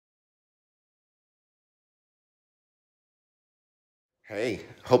Hey,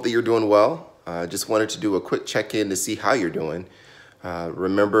 hope that you're doing well. Just wanted to do a quick check-in to see how you're doing.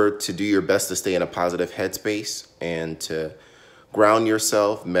 Remember to do your best to stay in a positive headspace and to ground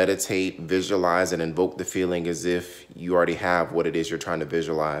yourself, meditate, visualize, and invoke the feeling as if you already have what it is you're trying to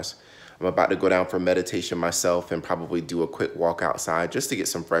visualize. I'm about to go down for meditation myself and probably do a quick walk outside just to get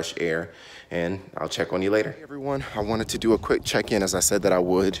some fresh air, and I'll check on you later. Hey everyone, I wanted to do a quick check-in as I said that I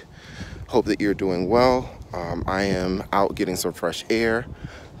would. Hope that you're doing well. I am out getting some fresh air,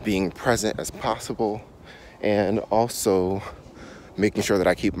 being present as possible, and also making sure that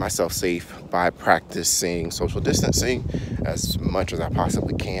I keep myself safe by practicing social distancing as much as I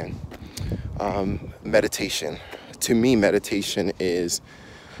possibly can. Meditation. To me, meditation is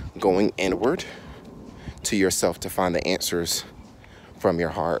going inward to yourself to find the answers from your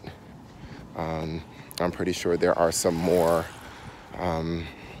heart. I'm pretty sure there are some more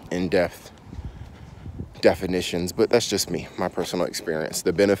in-depth definitions, but that's just me, my personal experience.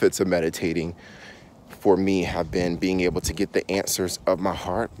 The benefits of meditating for me have been being able to get the answers of my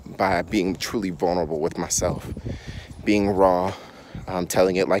heart by being truly vulnerable with myself, being raw,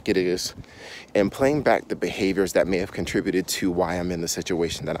 telling it like it is, and playing back the behaviors that may have contributed to why I'm in the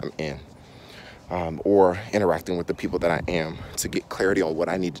situation that I'm in, or interacting with the people that I am to get clarity on what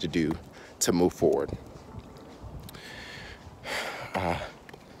I need to do to move forward.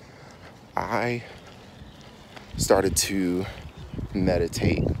 I started to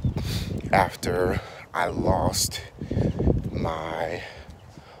meditate after I lost my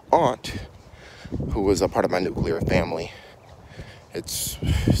aunt, who was a part of my nuclear family. It's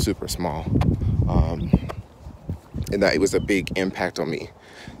super small, and that it was a big impact on me.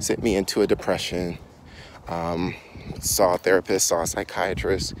 Sent me into a depression, saw a therapist, saw a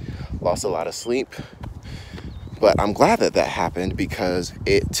psychiatrist, lost a lot of sleep. But I'm glad that that happened because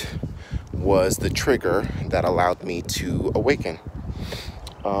it was the trigger that allowed me to awaken.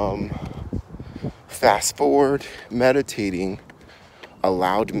 Fast forward, meditating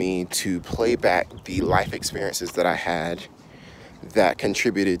allowed me to play back the life experiences that I had that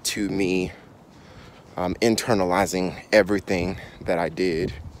contributed to me internalizing everything that I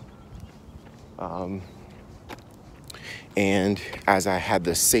did. And as I had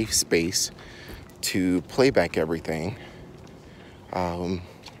the safe space to play back everything,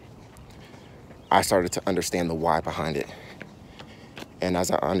 I started to understand the why behind it. And as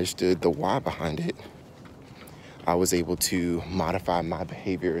I understood the why behind it, I was able to modify my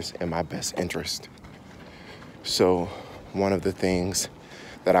behaviors in my best interest. So one of the things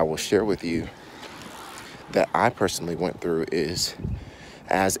that I will share with you that I personally went through is,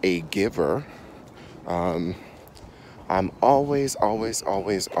 as a giver, I'm always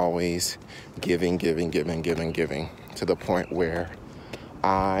giving to the point where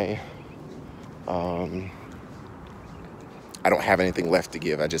I don't have anything left to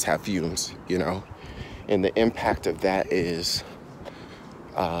give. I just have fumes, you know? And the impact of that is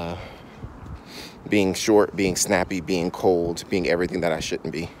being short, being snappy, being cold, being everything that I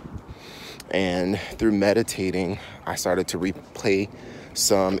shouldn't be. And through meditating, I started to replay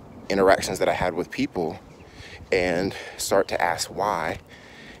some interactions that I had with people and start to ask why.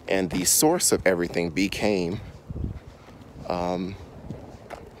 And the source of everything became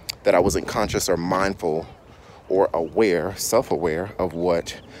that I wasn't conscious or mindful or aware, self-aware of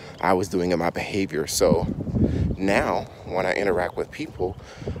what I was doing in my behavior. So now when I interact with people,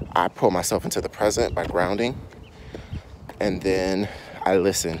 I pull myself into the present by grounding, and then I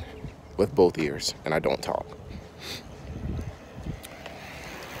listen with both ears and I don't talk.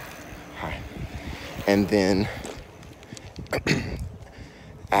 Hi. And then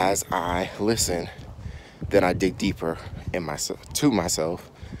as I listen, then I dig deeper in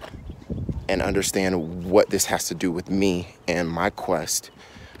myself and understand what this has to do with me and my quest,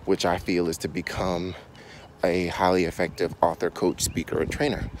 which I feel is to become a highly effective author, coach, speaker, and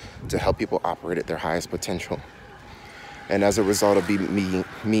trainer to help people operate at their highest potential. And as a result of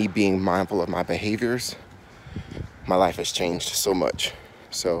me being mindful of my behaviors, my life has changed so much.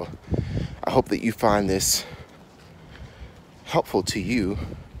 So I hope that you find this helpful to you.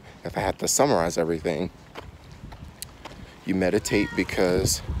 If I had to summarize everything, you meditate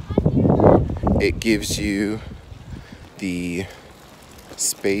because it gives you the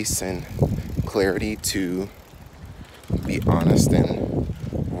space and clarity to be honest and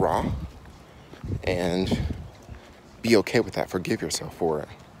raw, and be okay with that. Forgive yourself for it.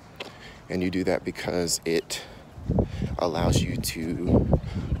 And you do that because it allows you to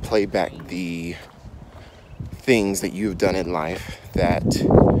play back the things that you've done in life that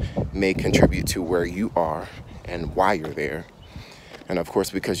may contribute to where you are and why you're there. And of course,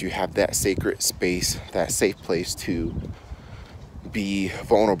 because you have that sacred space, that safe place to be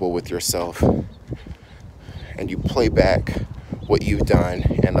vulnerable with yourself and you play back what you've done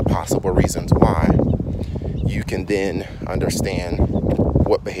and the possible reasons why, you can then understand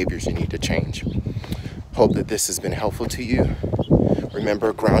what behaviors you need to change. Hope that this has been helpful to you.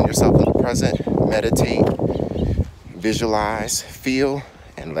 Remember, ground yourself in the present, meditate, visualize, feel,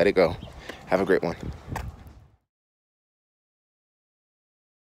 and let it go. Have a great one.